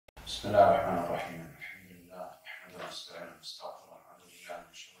بسم الله الرحمن الرحيم. الحمد لله نحمده ونستعينه ونستغفره ونعوذ بالله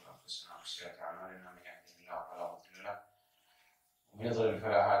من شرور انفسنا وسيئات اعمالنا، من يهده الله فلا مضل له ومن يضلل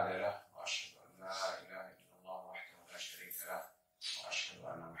فلا هادي له، واشهد ان لا اله الا الله وحده لا شريك له، واشهد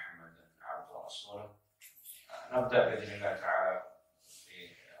ان محمدا عبده ورسوله. نبدا باذن الله تعالى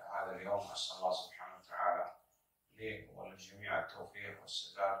في هذا اليوم. اسال الله سبحانه وتعالى لي وللجميع التوفيق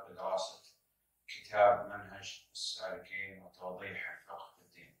والسداد بدراسه كتاب منهج السالكين وتوضيح الفقه في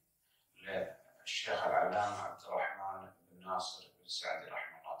الدين للشيخ العلامة عبد الرحمن بن ناصر بن سعدي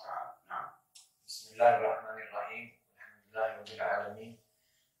رحمه الله تعالى. نعم. بسم الله الرحمن الرحيم. الحمد لله رب العالمين،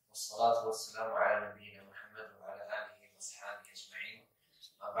 والصلاة والسلام على نبينا محمد وعلى آله وصحبه أجمعين.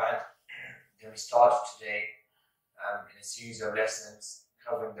 ما بعد, then we start today in a series of lessons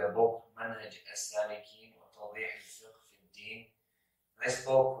covering the book منهج السالكين وتوضيح الفقه في الدين. This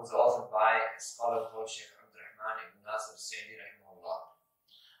book was authored by a scholar called Shaykh عبد الرحمن بن ناصر السعدي رحمه الله.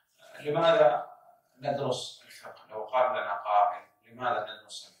 لماذا ندرس الفقه؟ لو قال لنا قائل لماذا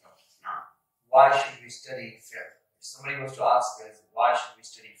ندرس الفقه؟ نعم. Why should we study fiqh? If somebody was to ask us, why should we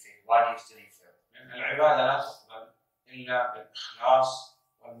study fiqh? Why do you study fiqh? لأن العبادة لا تقبل إلا بالإخلاص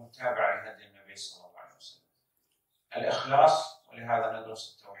والمتابعة لهدي النبي صلى الله عليه وسلم. الإخلاص، ولهذا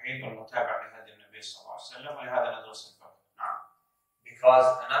ندرس التوحيد، والمتابعة لهدي النبي صلى الله عليه وسلم، ولهذا ندرس الفقه. نعم. Because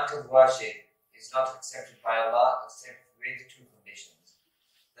an act of worship is not accepted by Allah except with two conditions.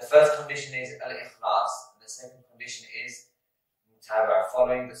 The first condition is al-ikhlas, and the second condition is mutaba',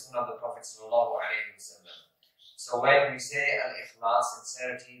 following the sunnah of the Prophet sallallahu alaihi wasallam. So when we say al-ikhlas,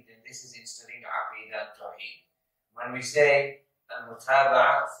 sincerity, then this is in studying aqidah and tawheed. When we say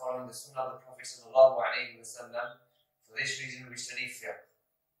al-mutaba', following the sunnah of the Prophet sallallahu alaihi wasallam, for this reason we study fiqh.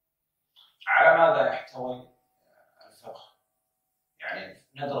 على ماذا يحتوي الفقه؟ يعني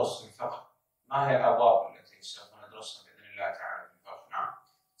ندرس الفقه، ما هي الأبواب التي سوف ندرسها بإذن الله تعالى في الفقه؟ نعم.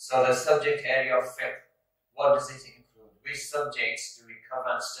 So the subject area of fiqh, what does it include? Which subjects do we cover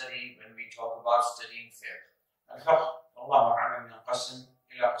and study when we talk about studying fiqh? الفقه والله أعلم ينقسم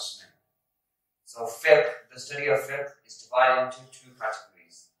إلى قسمين. So fiqh, the study of fiqh, is divided into two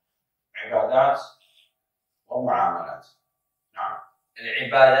categories. عبادات ومعاملات. نعم.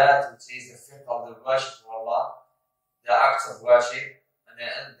 Al-ibadat, which is the fiqh of the worship of Allah, the acts of worship, and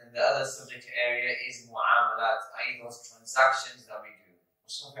then the other subject area is mu'amalat, i.e. those transactions that we do.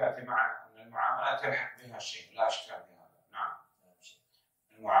 وسوف يأتي معنا أن المعاملات يلحق بها شيء، لا إشكال بهذا. نعم.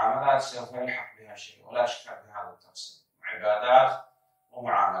 المعاملات سوف يلحق بها شيء ولا إشكال بهذا التقسيم. عبادات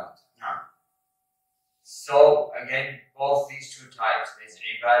ومعاملات. نعم. So again, both these two types, there's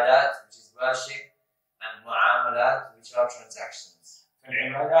ibadat, which is worship, and mu'amalat, which are transactions. في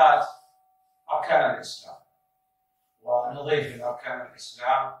العبادات أركان الإسلام، ونضيف إلى أركان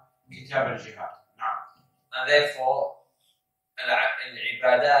الإسلام كتاب الجهاد. نعم. And therefore,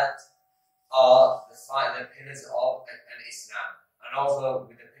 al-ibadat are the pillars of al-Islam. And also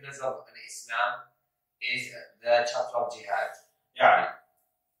with the pillars of al-Islam is the chapter of jihad. يعني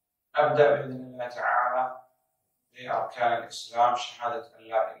أبدأ بإذن الله تعالى بأركان الإسلام، شهادة أن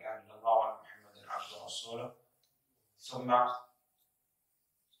لا إله إلا الله وأن محمدا عبده ورسوله. ثم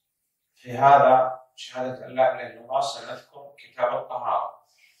في هذا شهادة أن لا إله إلا الله سنذكر كتاب الطهارة،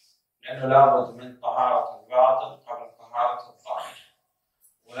 لأنه لابد من طهارة الباطن قبل طهارة الظاهر،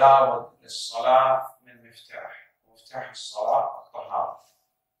 ولابد للصلاة من مفتاح الصلاة الطهارة.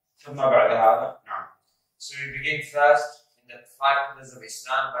 ثم بعد هذا نعم. So we begin first in the five pillars of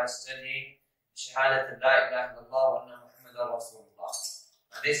Islam by studying Shahadat la ilaha illallah wa anna Muhammadan Rasulullah.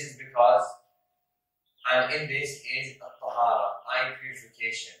 And this is because, and in this is at-tahara, eye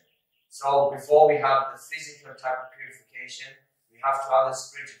purification. So before we have the physical type of purification, we have to have the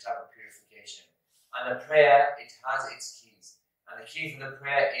spiritual type of purification. And the prayer, it has its keys. And the key for the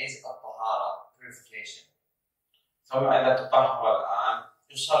prayer is at-tahara, purification. ثم إذا تطهر الآن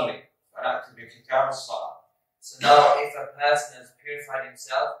يصلي، فنأتي بكتاب الصلاة. So now if a person has purified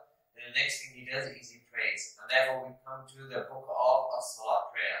himself, then the next thing he does is he prays. And therefore we come to the book of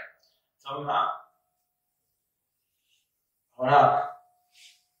as-salat, prayer. ثم هناك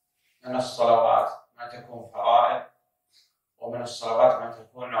من الصلوات ما تكون فرائض، ومن الصلوات ما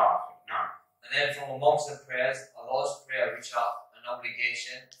تكون نوافل. نعم. And then from amongst the prayers are those prayers which are an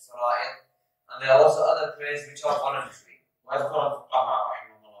obligation, fara'id, and there are also other prayers which are voluntary. ويذكر الفقهاء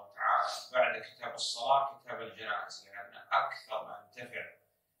رحمهم الله تعالى بعد كتاب الصلاة كتاب الجنائز، لأن أكثر ما ينتفع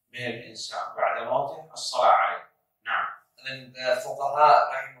به الإنسان بعد موته الصلاة عليه. نعم. And then the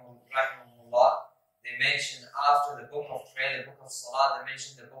fuqaha rahimahumullah, they mention after the book of prayer, the book of salah, they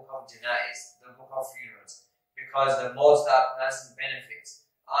mention the book of janais, the book of funerals, because the most that person benefits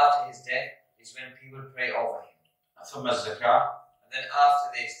after his death is when people pray over him. ثم الزكاة. then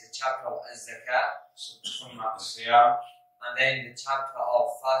after this, the chapter of Zakah, ثم الصيام، and then the chapter of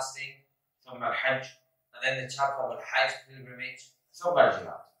fasting, ثم الحج، and then the chapter of Al-Hajj, pilgrimage, ثم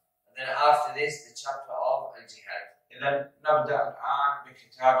الجهاد. and then after this, the chapter of Al-Jihad. إذا نبدأ الآن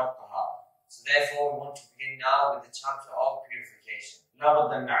بكتاب الطهارة. So therefore, we want to begin now with the chapter of purification.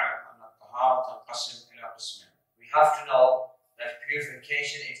 لابد أن نعلم أن الطهارة تنقسم إلى قسمين. We have to know that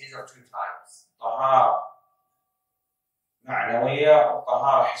purification, it is of two types. طهارة معنوية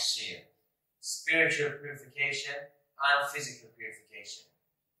وطهارة حسية. Spiritual purification and physical purification.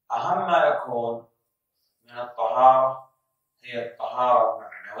 أهم ما يكون من الطهارة هي الطهارة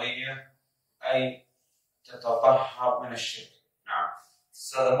المعنوية، أي تتطهر من الشرك. نعم.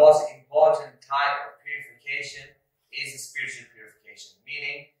 So the most important type of purification is the spiritual purification,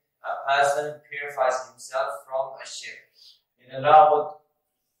 meaning a person purifies himself from a shirk. إذا لابد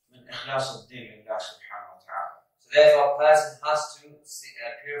من إخلاص الدين لله سبحانه وتعالى. So therefore, a person has to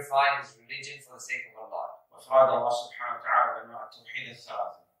purify his religion for the sake of Allah. وإفراد الله سبحانه وتعالى بأنواع التوحيد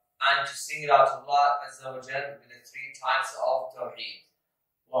الثلاثة. And to single out Allah Azza wa Jal with the three types of Tawheed.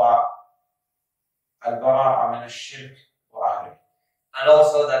 والبراءة من الشرك وأهله. And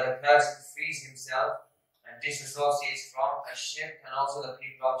also that a person frees himself and disassociates from a shirk and also the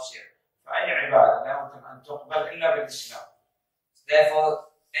people of shirk. فأي عبادة لا يمكن أن تقبل إلا بالإسلام. Therefore,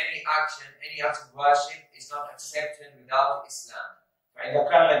 any act of worship is not accepted without Islam. فإذا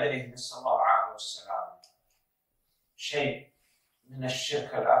كان لديه نسأل الله العافية والسلامة شيء من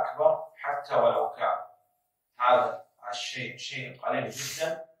الشرك الأكبر حتى ولو كان هذا الشيء شيء قليل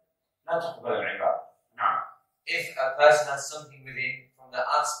جدا لا تقبل العبادة. نعم. If a person has something within from the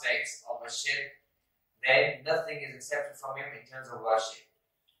aspects of a shirk, then nothing is accepted from him in terms of worship.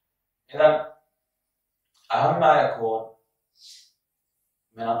 إذا أهم ما يكون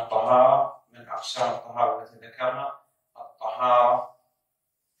من الطهارة من أقسام الطهارة التي ذكرنا الطهارة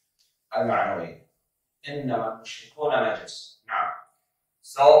المعنوية. إنما المشركون نجس. نعم.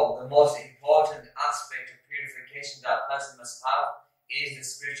 So the most important aspect of purification that a person must have is the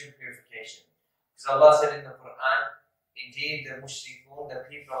spiritual purification. Because Allah said in the Quran, indeed the mushrikun, the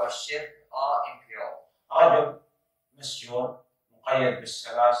people of shirk, are impure. رجل مسجون مقيد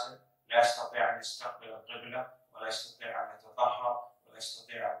بالسلاسل لا يستطيع أن يستقبل القبلة ولا يستطيع أن يتطهر ولا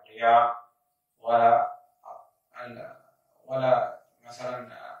يستطيع القيام ولا مثلا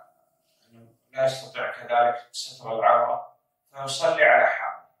لا يستطيع كذلك ستر العورة فيصلي على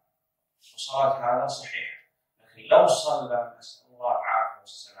حاله وصلاة هذا صحيح. لكن لو صلى نسأل الله العافية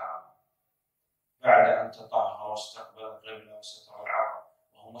والسلامة بعد أن تطهر واستقبل القبلة وستر العورة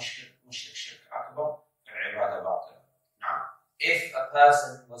وهو مشرك شرك أكبر فالعبادة باطلة. نعم. If a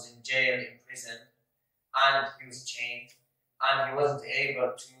person was in jail, in prison, and he was chained, and he wasn't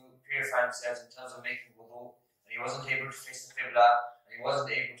able to purify himself in terms of making wudu, and he wasn't able to face the qibla, and he wasn't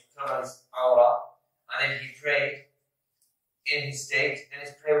able to cover his aura, and then he prayed in his state, then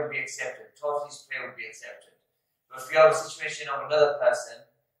his prayer would be accepted. Totally his prayer would be accepted. But if you have a situation of another person,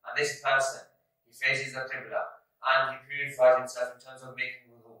 and this person, he faces the qibla, and he purifies himself in terms of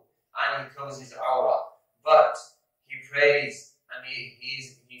making wudu, and he covers his aura, but he prays and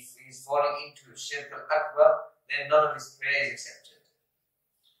he's falling into shirk al-akbar, then none of his prayer is accepted.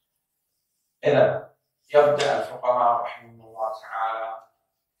 إذا يبدأ الفقهاء رحمهم الله تعالى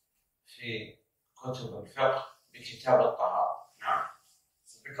في كتب الفقه بكتاب الطهارة. نعم.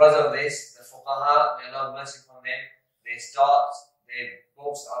 So because of this, the fuqaha, may Allah have mercy upon them, they start their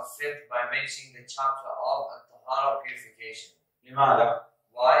books of fiqh by mentioning the chapter of al-tahara purification. لماذا؟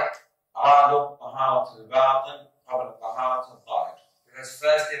 Why? أرادوا طهارة الباطن قبل طهارة الظاهر. Because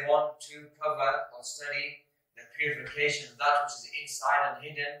first they want to cover or study the purification of that which is inside and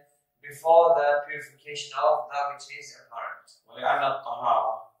hidden before the purification of that which is apparent. ولأن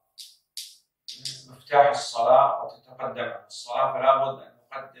الطهارة مفتاح الصلاة وتتقدم الصلاة فلا بد أن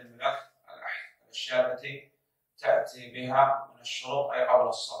نقدم لك الأشياء التي تأتي بها من الشروط أي قبل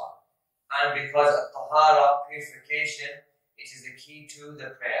الصلاة. And because الطهارة purification, it is the key to the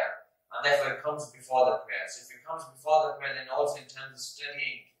prayer. And therefore it comes before the prayer. So if it comes before the prayer, then also in terms of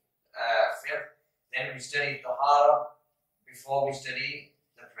studying fiqh, then we study tahara before we study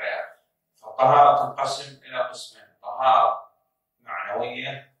the prayer. فالطهارة تنقسم إلى قسمين، طهارة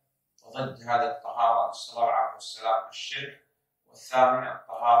معنوية وضد هذه الطهارة الصلاة عليه والسلام الشرك، والثانية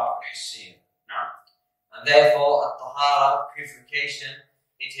الطهارة الحسية. نعم. And therefore الطهارة purification,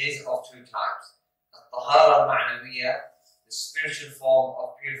 it is of two types. الطهارة المعنوية, the spiritual form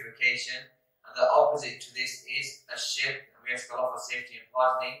of purification, and the opposite to this is a shirk, and we ask Allah for safety and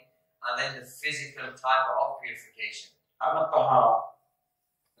pardoning, and then the physical type of purification. أما الطهارة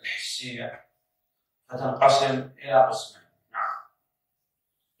الحسية فتنقسم إلى قسمين. نعم.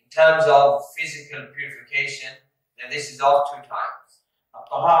 terms of physical purification, then this is of two types.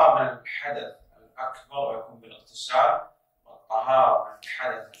 الطهارة من الحدث الأكبر ويكون بالاغتسال، والطهارة من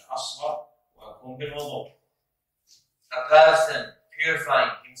الحدث الأصغر ويكون بالوضوء. A person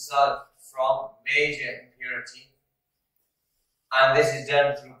purifying himself from major impurity, and this is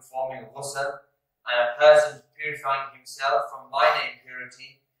done through performing ghusl, and a person purifying himself from minor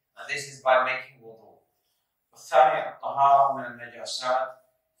impurity, and this is by making wudu. والثاني الطهارة من النجاسات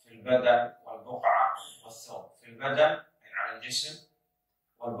في البدن والبقعة والثوب. في البدن يعني على الجسم،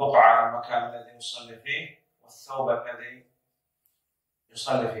 والبقعة المكان الذي يصلي فيه، والثوب الذي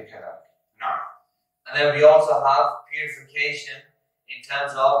يصلي فيه كذلك. نعم. And then we also have purification in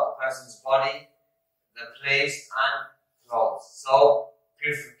terms of a person's body, the place, and clothes. So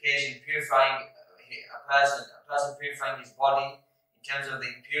purifying a person purifying his body in terms of the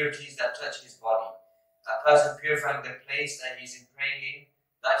impurities that touch his body. A person purifying the place that he's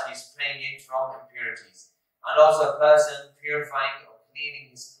praying in from impurities. And also a person purifying or cleaning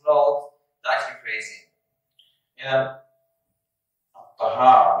his clothes that he prays in. إذا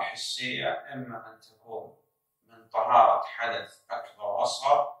الطهارة الحسية إما أن تكون من طهارة حدث أكبر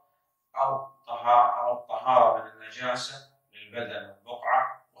وأصغر، أو الطهارة من النجاسة للبدن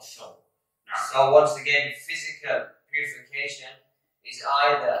والبقعة والثوب. نعم. So once again, physical purification is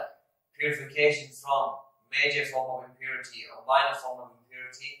either purification from major form of impurity or minor form of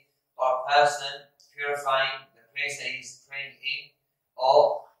impurity, or a person purifying the place that he's praying in,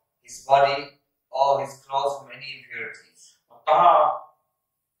 or his body, or his clothes from any impurities. الطهارة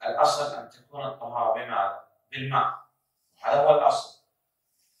الأصل أن تكون الطهارة بماذا؟ بالماء، هذا هو الأصل.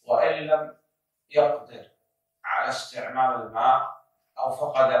 وإن لم يقدر على استعمال الماء أو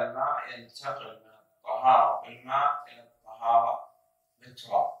فقد الماء، ينتقل من الطهارة بالماء إلى الطهارة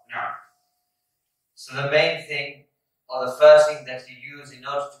بالتراب. نعم. So the main thing, or the first thing that you use in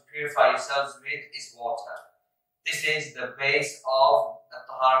order to purify yourselves with is water. This is the base of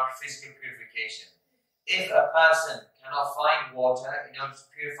tahara, physical purification. If a person cannot find water in order to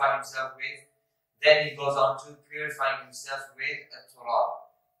purify himself with, then he goes on to purifying himself with a turab,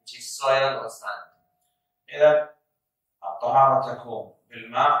 which is soil or sand. إذا الطهارة تكون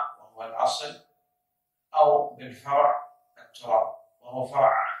بالماء وهو الأصل، أو بالفرع التراب وهو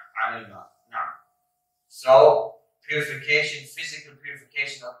فرع عن الماء. نعم. So purification, physical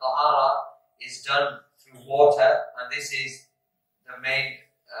purification of tahara is done through water, and this is the main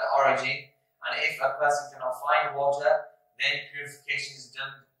origin. And if a person cannot find water, then purification is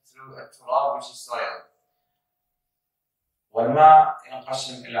done through a turab, which is soil. والماء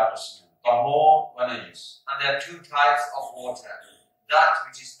ينقسم إلى قسمين: طهور ونجس. And there are two types of water: that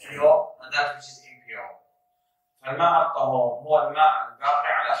which is pure and that which is impure. فالماء الطهور هو الماء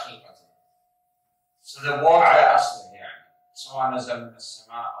الباقي على خلقته. So the water على أصله يعني، سواء نزل من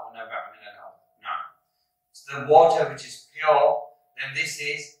السماء أو نبع من الأرض. نعم. So the water which is pure, then this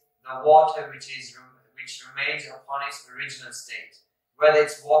is the water which remains upon its original state. Whether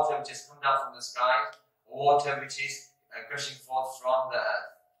it's water which has come down from the sky, or water which is gushing forth from the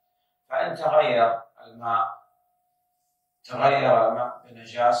earth. فإن تغير الماء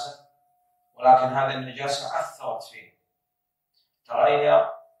بنجاسة، ولكن هذه النجاسة أثرت فيه،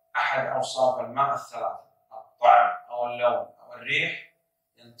 تغير أحد أوصاف الماء الثلاثة: الطعم أو اللون أو الريح،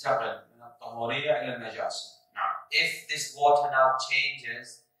 ينتقل من الطهورية إلى النجاسة. نعم. If this water now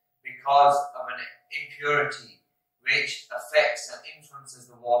changes because of an impurity which affects and influences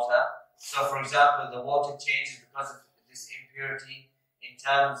the water, so for example the water changes because of this impurity in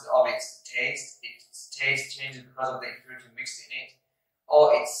terms of its taste changes because of the impurity mixed in it,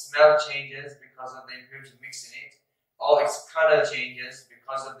 or its smell changes because of the impurity mixed in it, or its color changes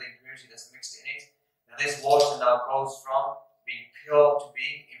because of the impurity that's mixed in it, then this water now goes from being pure to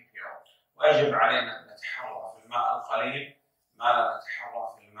being impure. ويجب علينا أن نتحرى في الماء القليل ما لا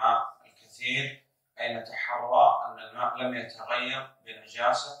نتحرى في الماء الكثير، أي نتحرى أن الماء لم يتغير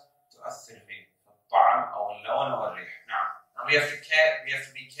بنجاسة تؤثر فيه في الطعم أو اللون أو الريح. نعم. And we have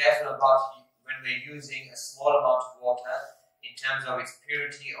to be careful about when we're using a small amount of water in terms of its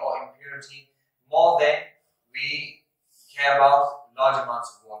purity or impurity, more than we care about large amounts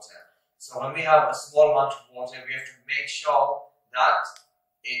of water. So when we have a small amount of water, we have to make sure that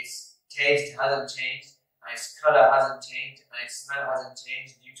its taste hasn't changed, and its color hasn't changed, and its smell hasn't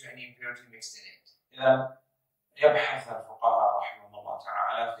changed due to any impurity mixed in it. إذا يبحث الفقهاء رحمهم الله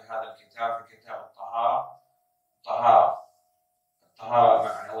تعالى في هذا الكتاب، في كتاب الطهارة، الطهارة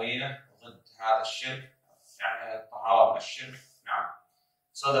المعنوية ضد هذا الشرك، يعني الطهارة من الشرك. نعم.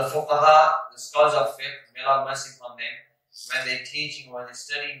 So the fuqaha, the scholars of fiqh, may Allah mercy upon them, when they're teaching, when they're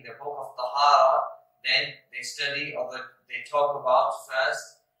studying the book of tahara, then they study, or they talk about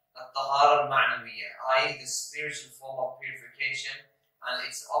first i.e. the spiritual form of purification, and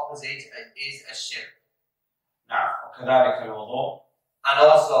its opposite is الشرك. نعم. وكذلك الوضوء. And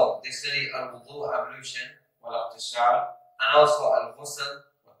also they study al-wudu, ablution, والاغتسال. and also al-ghusl,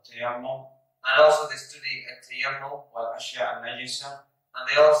 والتيمم. and also they study al-tayammum, والأشياء النجسة. and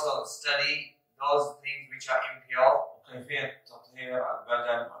they also study those things which are impure, وكيفية تطهير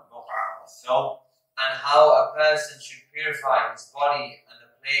البدن والبقعة والثوب. and how a person should purify his body and the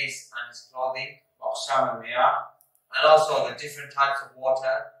place and his clothing, وأقسام المياه. and also the different types of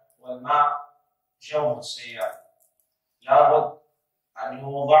water. والماء جوهر سيال، لابد أن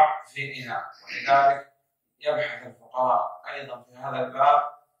يوضع في إناء، ولذلك يبحث الفقهاء أيضا في هذا الباب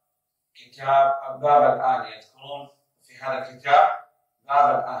كتاب باب الآنية، يذكرون في هذا الكتاب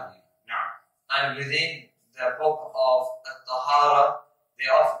باب الآنية. نعم. And within the book of At-Tahara,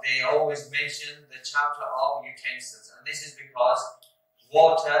 they always mention the chapter of utensils, and this is because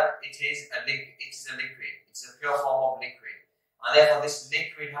water it is a liquid, it's a pure form of liquid, and therefore this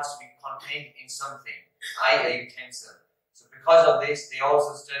liquid has to be contained in something, i.e. a utensil. So because of this, they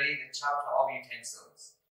also study the chapter of utensils.